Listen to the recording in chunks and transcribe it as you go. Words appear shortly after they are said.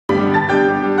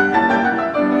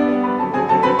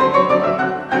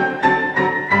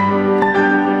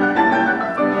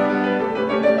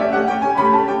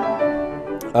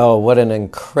Oh, what an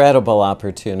incredible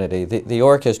opportunity. The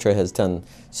orchestra has done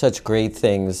such great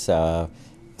things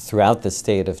throughout the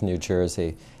state of New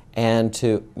Jersey. And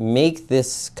to make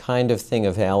this kind of thing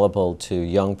available to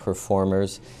young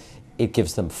performers, it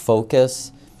gives them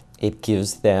focus, it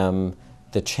gives them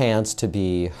the chance to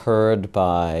be heard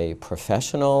by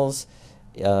professionals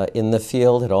in the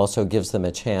field. It also gives them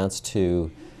a chance to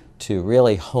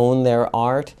really hone their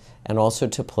art and also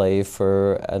to play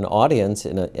for an audience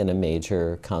in a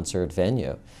major concert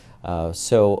venue.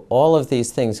 So all of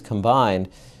these things combined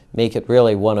make it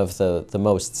really one of the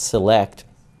most select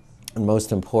and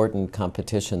most important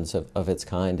competitions of its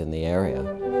kind in the area.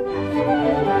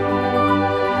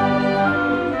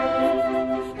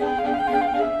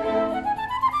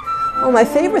 Well, my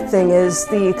favorite thing is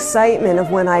the excitement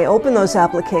of when I open those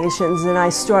applications and I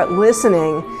start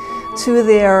listening to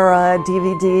their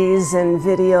DVDs and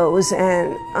videos,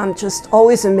 and I'm just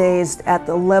always amazed at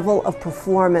the level of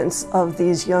performance of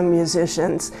these young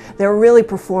musicians. They're really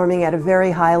performing at a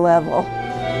very high level.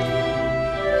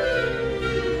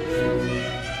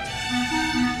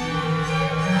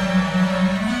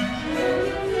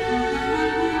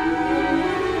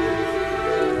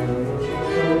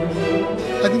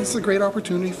 I think it's a great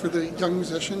opportunity for the young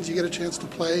musicians. You get a chance to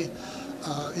play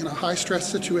in a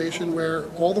high-stress situation where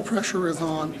all the pressure is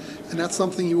on, and that's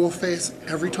something you will face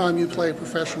every time you play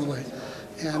professionally.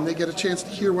 And they get a chance to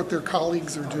hear what their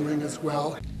colleagues are doing as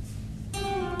well.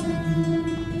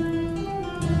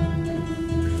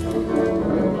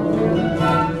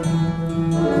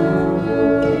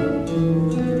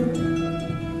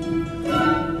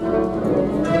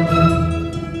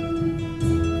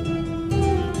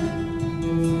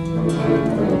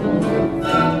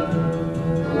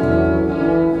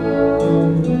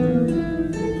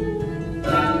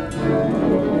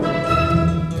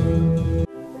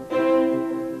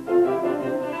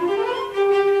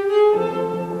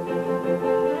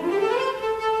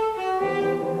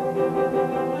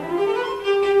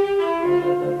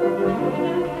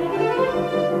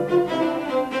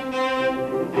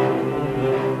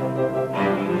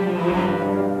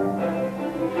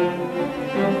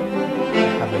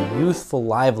 Youthful,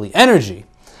 lively energy,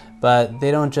 but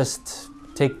they don't just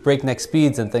take breakneck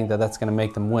speeds and think that that's going to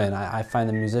make them win. I find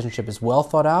the musicianship is well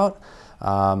thought out,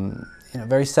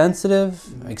 very sensitive,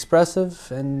 expressive,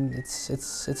 and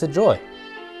it's a joy.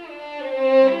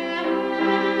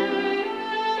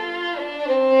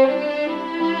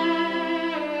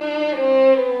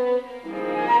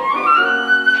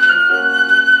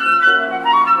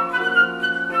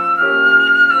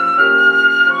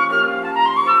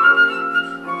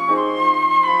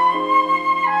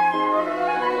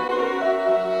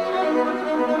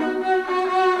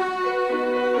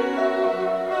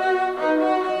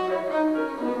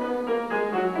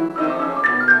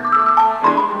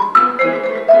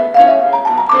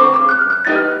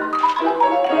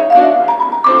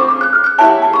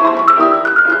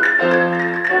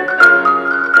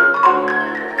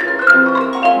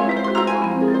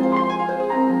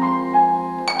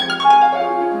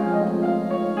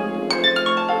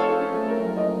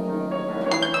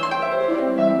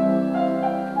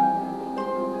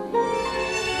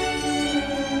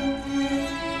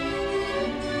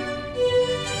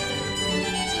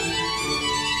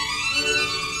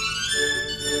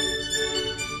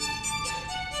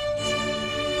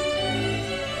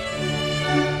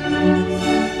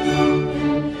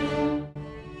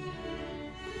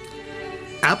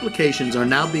 Applications are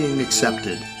now being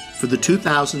accepted for the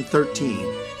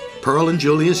 2013 Pearl and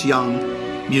Julius Young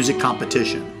Music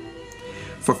Competition.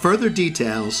 For further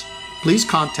details, please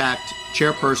contact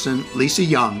Chairperson Lisa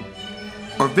Young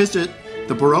or visit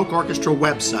the Baroque Orchestra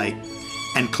website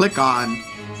and click on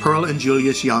Pearl and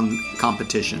Julius Young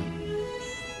Competition.